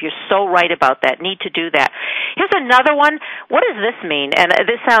itself. You're so right about that. Need to do that. Here's another one. What does this mean? And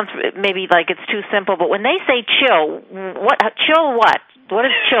this sounds maybe like it's too simple, but when they say chill, what? What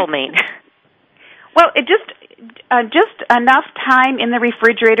does chill mean? Well, it just enough time in the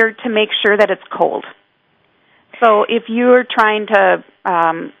refrigerator to make sure that it's cold. So if you're trying to,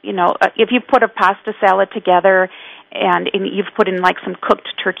 if you put a pasta salad together and you've put in some cooked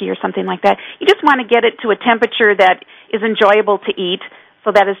turkey or something like that, you just want to get it to a temperature that is enjoyable to eat,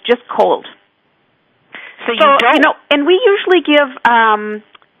 so that it's just cold. So you don't, and we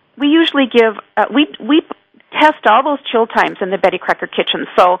test all those chill times in the Betty Crocker kitchen.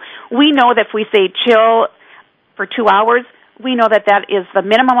 So we know that if we say chill for 2 hours, we know that is the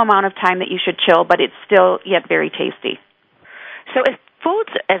minimum amount of time that you should chill, but it's still yet very tasty. So if foods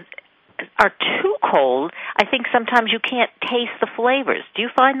are too cold, I think sometimes you can't taste the flavors. Do you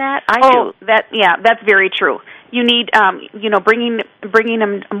find that? I do. That's very true. You need, bringing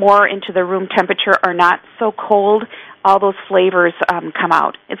them more into the room temperature or not so cold, all those flavors come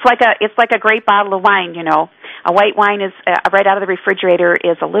out. It's like a great bottle of wine. A white wine is right out of the refrigerator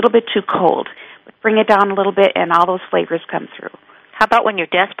is a little bit too cold. Bring it down a little bit, and all those flavors come through. How about when you're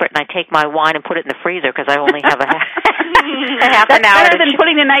desperate and I take my wine and put it in the freezer because I only have a half an hour? That's better than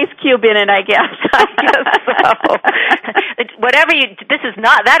putting an ice cube in it, I guess. I guess so.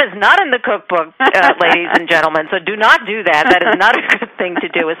 That is not in the cookbook, ladies and gentlemen. So do not do that. That is not a good thing to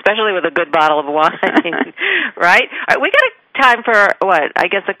do, especially with a good bottle of wine. Right? All right, we got time for I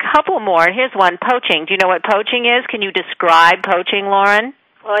guess a couple more. And here's one: poaching. Do you know what poaching is? Can you describe poaching, Lauren?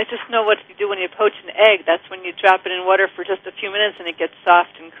 Well, I just know what you do when you poach an egg. That's when you drop it in water for just a few minutes and it gets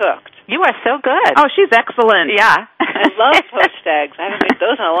soft and cooked. You are so good. Oh, she's excellent. Yeah. I love poached eggs. I haven't made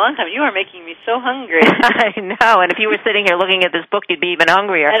those in a long time. You are making me so hungry. I know, and if you were sitting here looking at this book, you'd be even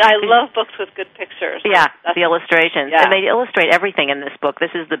hungrier. And I love books with good pictures. Yeah, the illustrations. Yeah. And they illustrate everything in this book.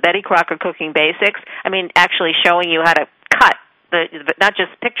 This is the Betty Crocker Cooking Basics. I mean, actually showing you how to cut. Not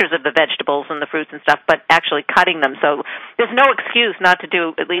just pictures of the vegetables and the fruits and stuff, but actually cutting them. So there's no excuse not to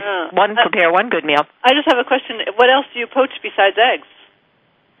do at least prepare one good meal. I just have a question. What else do you poach besides eggs?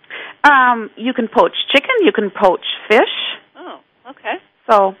 You can poach chicken. You can poach fish. Oh, okay.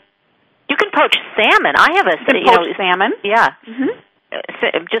 So you can poach salmon. I have poach salmon. Yeah. Mm-hmm.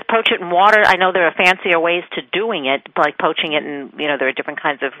 Just poach it in water. I know there are fancier ways to doing it, like poaching it, and there are different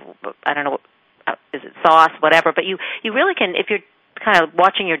kinds of is it sauce, whatever. But you really can, if you're kind of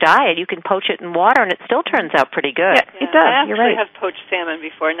watching your diet, you can poach it in water, and it still turns out pretty good. Yeah, it does. I You're right. have poached salmon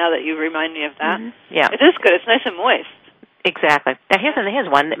before. Now that you remind me of that, Yeah, it is good. It's nice and moist. Exactly. Now here's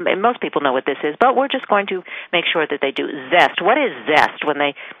one. Most people know what this is, but we're just going to make sure that they do zest. What is zest when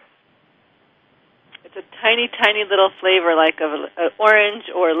they? It's a tiny, tiny little flavor like of orange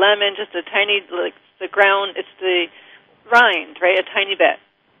or lemon. Just a tiny, like the ground. It's the rind, right? A tiny bit.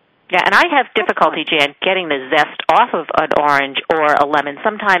 Yeah, and I have difficulty, Jan, getting the zest off of an orange or a lemon.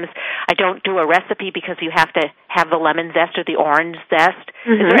 Sometimes I don't do a recipe because you have to have the lemon zest or the orange zest.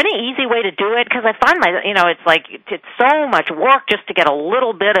 Mm-hmm. Is there any easy way to do it? Because I find it's like it's so much work just to get a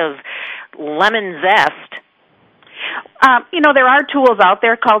little bit of lemon zest. There are tools out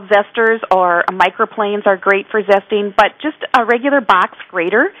there called zesters, or microplanes are great for zesting, but just a regular box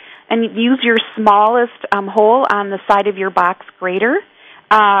grater, and use your smallest hole on the side of your box grater.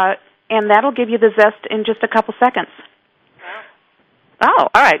 And that'll give you the zest in just a couple seconds. Oh,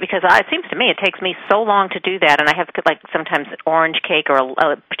 all right, because it seems to me it takes me so long to do that, and I have sometimes orange cake or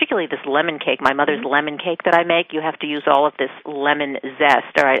particularly this lemon cake, my mother's lemon cake that I make, you have to use all of this lemon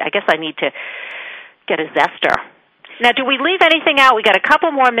zest. All right, I guess I need to get a zester. Now, do we leave anything out? We got a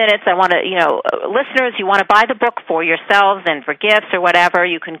couple more minutes. I want to, listeners, you want to buy the book for yourselves and for gifts or whatever,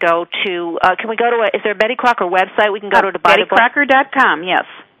 you can go to, can we go to, is there a Betty Crocker website we can go to buy the book? BettyCrocker.com, yes.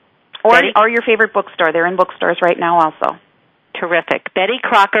 Or your favorite bookstore. They're in bookstores right now also. Terrific.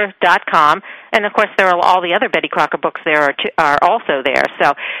 BettyCrocker.com. And, of course, there are all the other Betty Crocker books there are also there.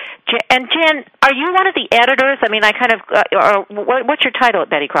 So, and Jan, are you one of the editors? I mean, what's your title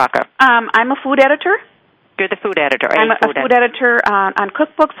at Betty Crocker? I'm a food editor. You're the food editor. I'm a food editor on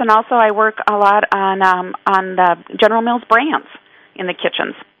cookbooks, and also I work a lot on the General Mills brands in the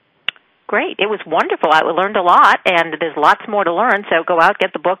kitchens. Great. It was wonderful. I learned a lot, and there's lots more to learn, so go out,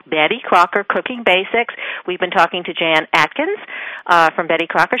 get the book, Betty Crocker Cooking Basics. We've been talking to Jan Atkins from Betty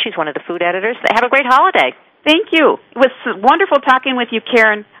Crocker. She's one of the food editors. Have a great holiday. Thank you. It was wonderful talking with you,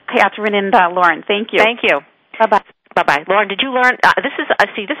 Karen, Catherine, and Lauren. Thank you. Thank you. Bye-bye. Bye-bye. Lauren, did you learn, this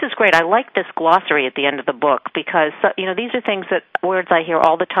is great. I like this glossary at the end of the book because, these are words I hear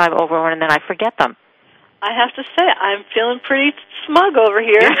all the time over and then I forget them. I have to say, I'm feeling pretty smug over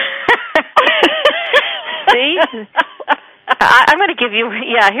here. See? I'm going to give you,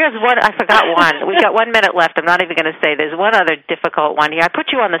 here's one. I forgot one. We've got 1 minute left. I'm not even going to say. There's one other difficult one here. I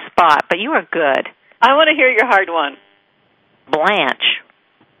put you on the spot, but you are good. I want to hear your hard one. Blanch.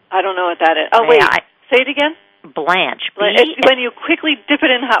 I don't know what that is. Oh, wait. Say it again. Blanch. It's when you quickly dip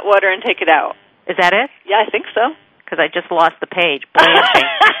it in hot water and take it out. Is that it? Yeah, I think so. Because I just lost the page. Blanching.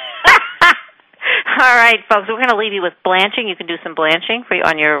 All right, folks, we're going to leave you with blanching. You can do some blanching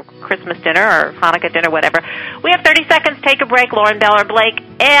on your Christmas dinner or Hanukkah dinner, whatever. We have 30 seconds. Take a break. Lauren Beller Blake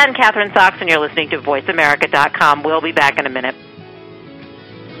and Catherine Sox, and you're listening to VoiceAmerica.com. We'll be back in a minute.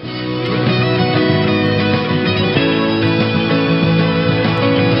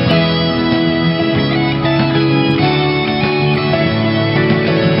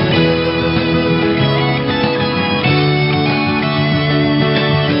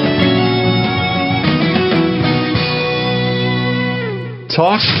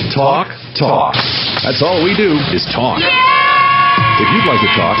 Talk, talk, talk. That's all we do is talk. If you'd like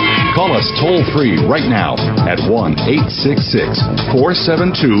to talk, call us toll-free right now at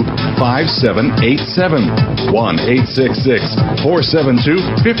 1-866-472-5787.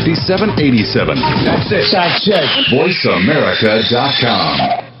 1-866-472-5787. That's it.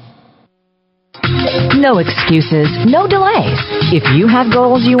 VoiceAmerica.com. No excuses, no delays. If you have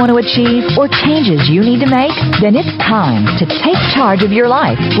goals you want to achieve or changes you need to make, then it's time to take charge of your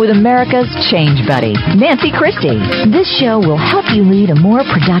life with America's Change Buddy, Nancy Christie. This show will help you lead a more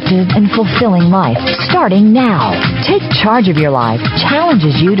productive and fulfilling life starting now. Take charge of your life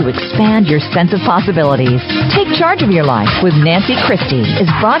challenges you to expand your sense of possibilities. Take charge of your life with Nancy Christie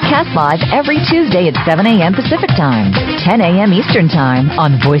is broadcast live every Tuesday at 7 a.m. Pacific Time, 10 a.m. Eastern Time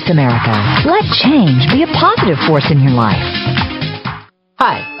on Voice America. Let change be a positive force in your life.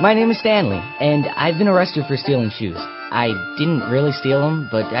 Hi, my name is Stanley, and I've been arrested for stealing shoes. I didn't really steal them,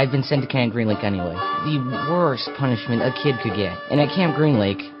 but I've been sent to Camp Green Lake anyway. The worst punishment a kid could get. And at Camp Green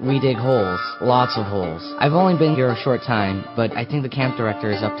Lake, we dig holes. Lots of holes. I've only been here a short time, but I think the camp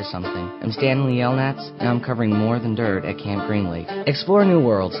director is up to something. I'm Stanley Yelnats, and I'm covering more than dirt at Camp Green Lake. Explore new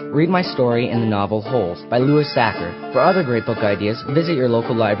worlds. Read my story in the novel Holes by Louis Sacker. For other great book ideas, visit your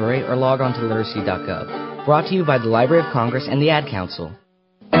local library or log on to literacy.gov. Brought to you by the Library of Congress and the Ad Council.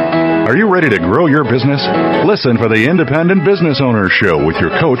 Are you ready to grow your business? Listen for the Independent Business Owners Show with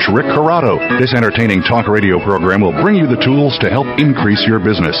your coach, Rick Corrado. This entertaining talk radio program will bring you the tools to help increase your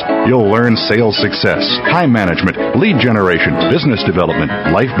business. You'll learn sales success, time management, lead generation, business development,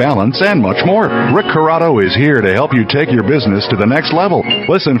 life balance, and much more. Rick Corrado is here to help you take your business to the next level.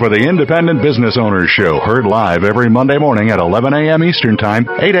 Listen for the Independent Business Owners Show, heard live every Monday morning at 11 a.m. Eastern Time,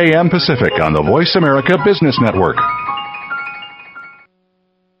 8 a.m. Pacific on the Voice America Business Network.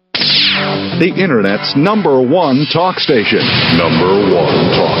 The Internet's #1 talk station. #1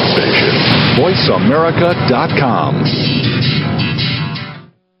 talk station. VoiceAmerica.com.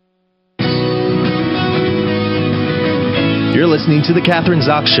 You're listening to The Catherine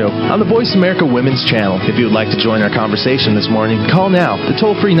Zox Show on the Voice America Women's Channel. If you would like to join our conversation this morning, call now. The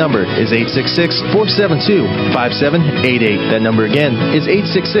toll-free number is 866-472-5788. That number again is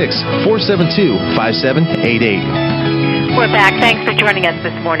 866-472-5788. We're back. Thanks for joining us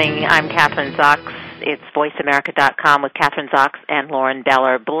this morning. I'm Catherine Zox. It's VoiceAmerica.com with Catherine Zox and Lauren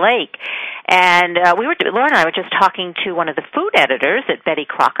Beller Blake. And Lauren and I were just talking to one of the food editors at Betty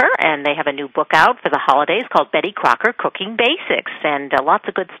Crocker, and they have a new book out for the holidays called Betty Crocker Cooking Basics, and lots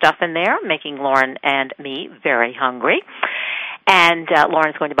of good stuff in there, making Lauren and me very hungry. And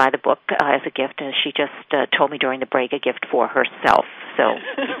Lauren's going to buy the book as a gift, and she just told me during the break, a gift for herself. So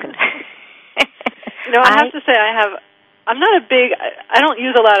you can... I have to say I'm not a big, I don't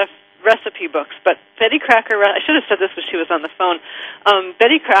use a lot of recipe books, but Betty Crocker, I should have said this when she was on the phone,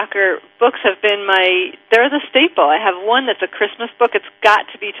 Betty Crocker books have been they're the staple. I have one that's a Christmas book. It's got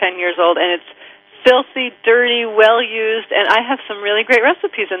to be 10 years old, and it's filthy, dirty, well-used, and I have some really great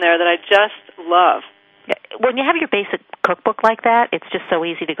recipes in there that I just love. When you have your basic cookbook like that, it's just so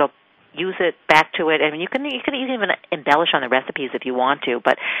easy to go use it, back to it. I mean, you can even embellish on the recipes if you want to,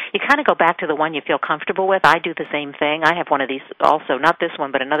 but you kind of go back to the one you feel comfortable with. I do the same thing. I have one of these also, not this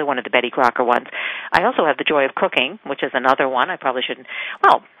one, but another one of the Betty Crocker ones. I also have The Joy of Cooking, which is another one. I probably shouldn't.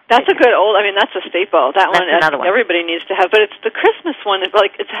 Well, that's a good that's a staple. That one, another one everybody needs to have. But it's the Christmas one.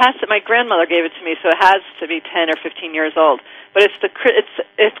 My grandmother gave it to me, so it has to be 10 or 15 years old. But it's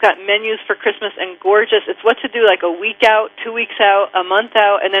got menus for Christmas and gorgeous. It's what to do like a week out, 2 weeks out, a month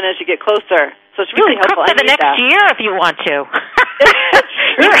out, and then as you get closer. So it's really helpful. You can cook for the next year if you want to.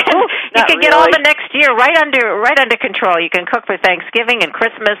 You can get all the next year right under control. You can cook for Thanksgiving and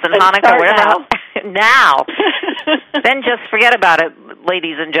Christmas and Hanukkah, whatever. Now. Then just forget about it,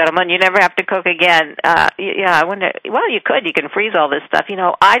 ladies and gentlemen. You never have to cook again. I wonder. Well, you could. You can freeze all this stuff.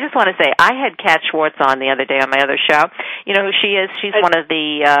 I just want to say I had Kat Schwartz on the other day on my other show. You know who she is? She's one of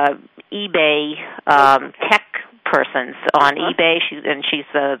the eBay tech persons on eBay. She's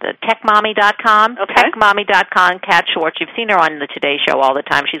the techmommy.com. Okay. Techmommy.com. Kat Schwartz. You've seen her on the Today Show all the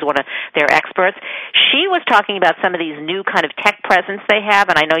time. She's one of their experts. She was talking about some of these new kind of tech presents they have,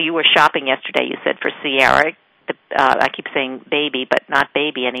 and I know you were shopping yesterday, you said, for Sierra. I keep saying baby, but not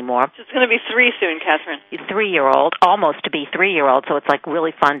baby anymore. She's going to be 3 soon, Catherine. 3-year-old, almost to be 3-year-old, so it's like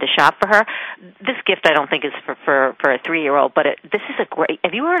really fun to shop for her. This gift I don't think is for a 3-year-old, but this is a great...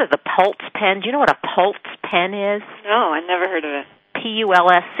 Have you heard of the Pulse pen? Do you know what a Pulse pen is? No, I never heard of it.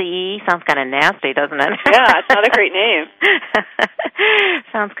 Pulse. Sounds kind of nasty, doesn't it? Yeah, it's not a great name.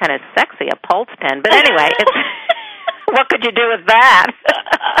 Sounds kind of sexy, a Pulse pen. But anyway, what could you do with that?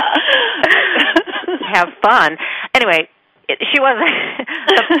 Have fun. Anyway, she was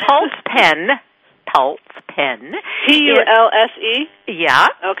the Pulse pen. Pulse? Yeah.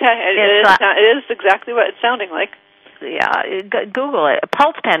 Okay, it is exactly what it's sounding like. Yeah, Google it. A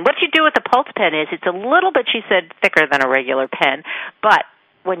Pulse pen. What you do with the Pulse pen is it's a little bit, she said, thicker than a regular pen, but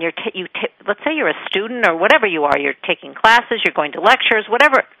when you're let's say you're a student or whatever you are, you're taking classes, you're going to lectures,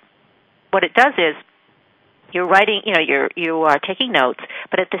 whatever. What it does is You're writing, you are taking notes,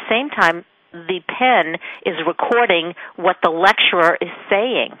 but at the same time, the pen is recording what the lecturer is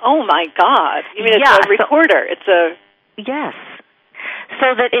saying. Oh, my God. You mean it's a recorder? Yes.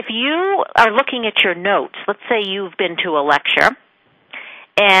 So that if you are looking at your notes, let's say you've been to a lecture,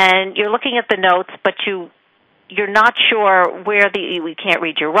 and you're looking at the notes, but you're not sure where you can't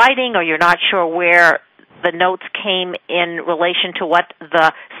read your writing, or you're not sure where the notes came in relation to what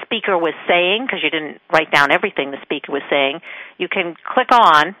the speaker was saying, because you didn't write down everything the speaker was saying, you can click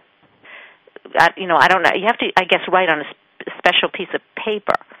on, I don't know, you have to, I guess, write on a special piece of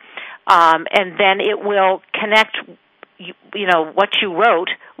paper, and then it will connect what you wrote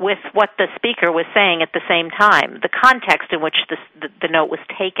with what the speaker was saying at the same time, the context in which the note was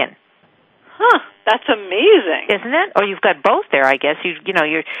taken. Huh, that's amazing. Isn't it? Or you've got both there, I guess. So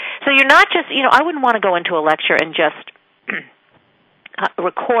you're not just, I wouldn't want to go into a lecture and just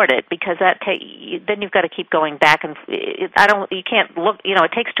record it, because then you've got to keep going back, and you can't look,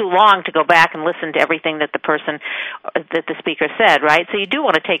 it takes too long to go back and listen to everything that the speaker said, right? So you do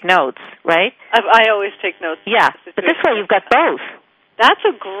want to take notes, right? I always take notes. Yeah, but this way you've got both. That's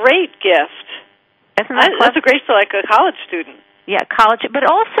a great gift. Isn't that That's a great for like a college student. Yeah, college, but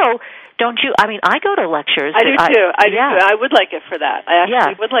also, don't you? I mean, I go to lectures. I do too. I do too. I would like it for that. I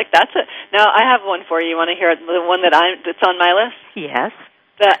actually would like. That's it. Now I have one for you. You want to hear it? The one that's on my list? Yes.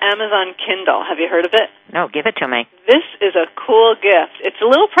 The Amazon Kindle. Have you heard of it? No, give it to me. This is a cool gift. It's a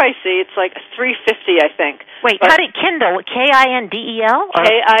little pricey. It's like $350, I think. Wait, how do you Kindle? Kindel? Kindle.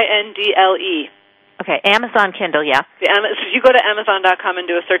 Okay, Amazon Kindle. Yeah. So you go to Amazon.com and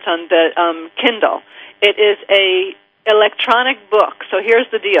do a search on the Kindle. It is a electronic book. So here's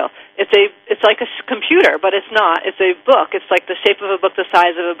the deal. It's like a computer, but it's not. It's a book. It's like the shape of a book, the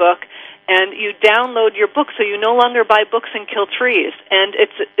size of a book, and you download your book, so you no longer buy books and kill trees. And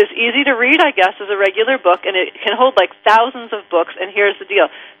it's easy to read, I guess, as a regular book, and it can hold like thousands of books. And here's the deal.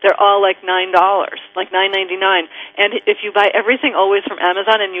 They're all like $9, like $9.99. And if you buy everything always from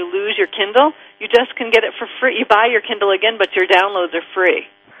Amazon and you lose your Kindle, you just can get it for free. You buy your Kindle again, but your downloads are free.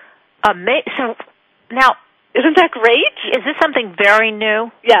 So now, isn't that great? Is this something very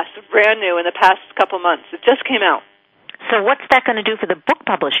new? Yes, brand new in the past couple months. It just came out. So what's that going to do for the book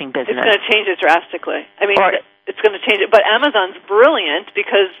publishing business? It's going to change it drastically. I mean, it's going to change it. But Amazon's brilliant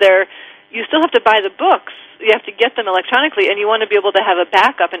because you still have to buy the books. You have to get them electronically, and you want to be able to have a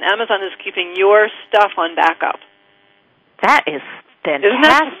backup, and Amazon is keeping your stuff on backup. That is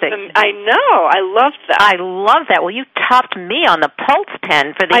fantastic. I know. I loved that. I love that. Well, you topped me on the Pulse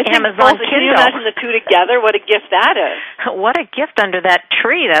pen for the Amazon Kindle. Can you imagine the two together? What a gift that is. What a gift under that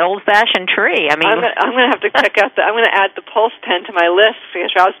tree, that old-fashioned tree. I mean, I'm going to have to check out I'm going to add the Pulse pen to my list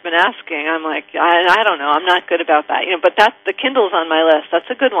because Rob's been asking. I'm like, I don't know. I'm not good about that. But the Kindle's on my list. That's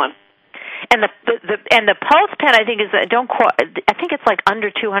a good one. And the Pulse pen, I think I think it's like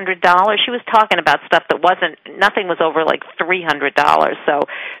under $200. She was talking about stuff that nothing was over like $300. So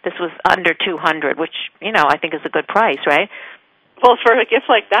this was under $200, which I think is a good price, right? Well, for a gift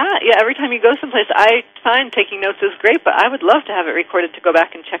like that, yeah. Every time you go someplace, I find taking notes is great, but I would love to have it recorded to go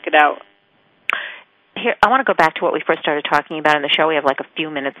back and check it out. Here, I want to go back to what we first started talking about in the show. We have like a few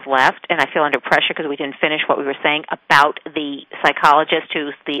minutes left, and I feel under pressure because we didn't finish what we were saying about the psychologist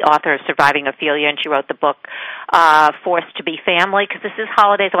who's the author of Surviving Ophelia, and she wrote the book Forced to Be Family, because this is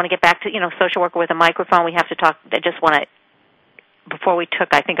holidays. I want to get back to, social worker with a microphone. We have to talk. I just want to, before we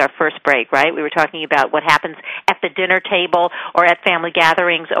took, I think, our first break, right, we were talking about what happens at the dinner table or at family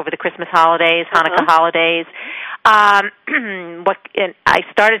gatherings over the Christmas holidays, Hanukkah holidays. And I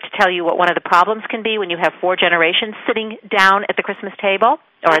started to tell you what one of the problems can be when you have 4 generations sitting down at the Christmas table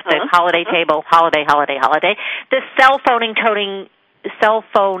or at the holiday table, holiday. The cell phone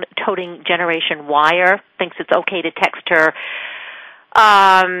toting Generation Wire thinks it's okay to text her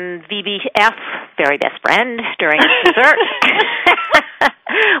VBF, very best friend, during dessert.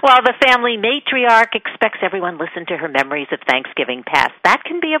 While the family matriarch expects everyone listen to her memories of Thanksgiving past. That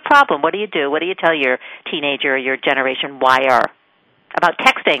can be a problem. What do you do? What do you tell your teenager or your Generation Wire about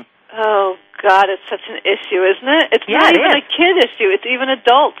texting? Oh, God, it's such an issue, isn't it? It's not even a kid issue. It's even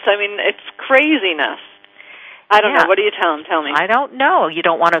adults. I mean, it's craziness. I don't know. What do you tell them? Tell me. I don't know. You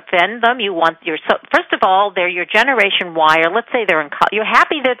don't want to offend them. You want first of all, they're your Generation Wire. Let's say they're you're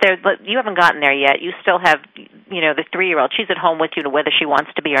happy that you haven't gotten there yet. You still have, the 3-year-old. She's at home with you, whether she wants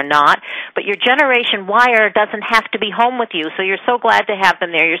to be or not. But your Generation Wire doesn't have to be home with you. So you're so glad to have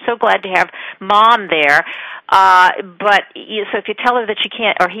them there. You're so glad to have Mom there. So if you tell her that she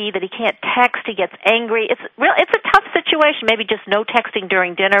can't, or that he can't text, he gets angry. It's a tough situation. Maybe just no texting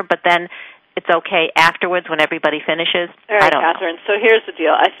during dinner, but then it's okay afterwards when everybody finishes. All right, Catherine. So here's the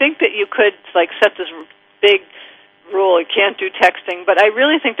deal. I think that you could set this big rule, you can't do texting, but I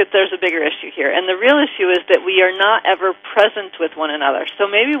really think that there's a bigger issue here. And the real issue is that we are not ever present with one another. So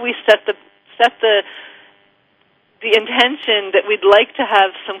maybe we set the intention that we'd like to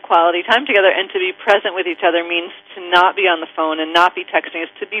have some quality time together, and to be present with each other means to not be on the phone and not be texting,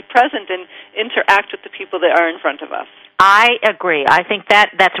 is to be present and interact with the people that are in front of us. I agree. I think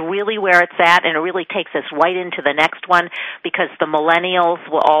that's really where it's at, and it really takes us right into the next one, because the millennials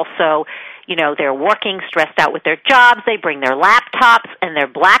will also, they're working, stressed out with their jobs. They bring their laptops and their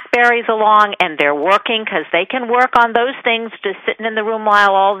BlackBerries along, and they're working because they can work on those things just sitting in the room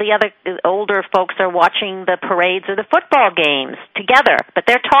while all the other older folks are watching the parades or the football games together. But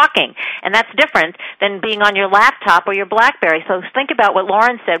they're talking, and that's different than being on your laptop or your BlackBerry. So think about what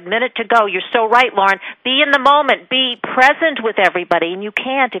Lauren said a minute to go. You're so right, Lauren. Be in the moment. Be present with everybody, and you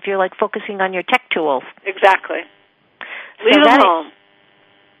can't if you're focusing on your tech tools. Exactly. Leave them home.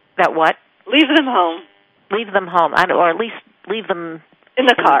 That what? Leave them home. Leave them home, or at least leave them in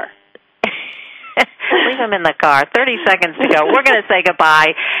the car. Leave them in the car. 30 seconds to go. We're going to say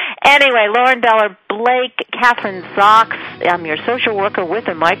goodbye. Anyway, Lauren Beller Blake, Catherine Zox, I'm your social worker with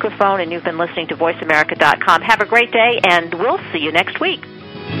a microphone, and you've been listening to VoiceAmerica.com. Have a great day, and we'll see you next week.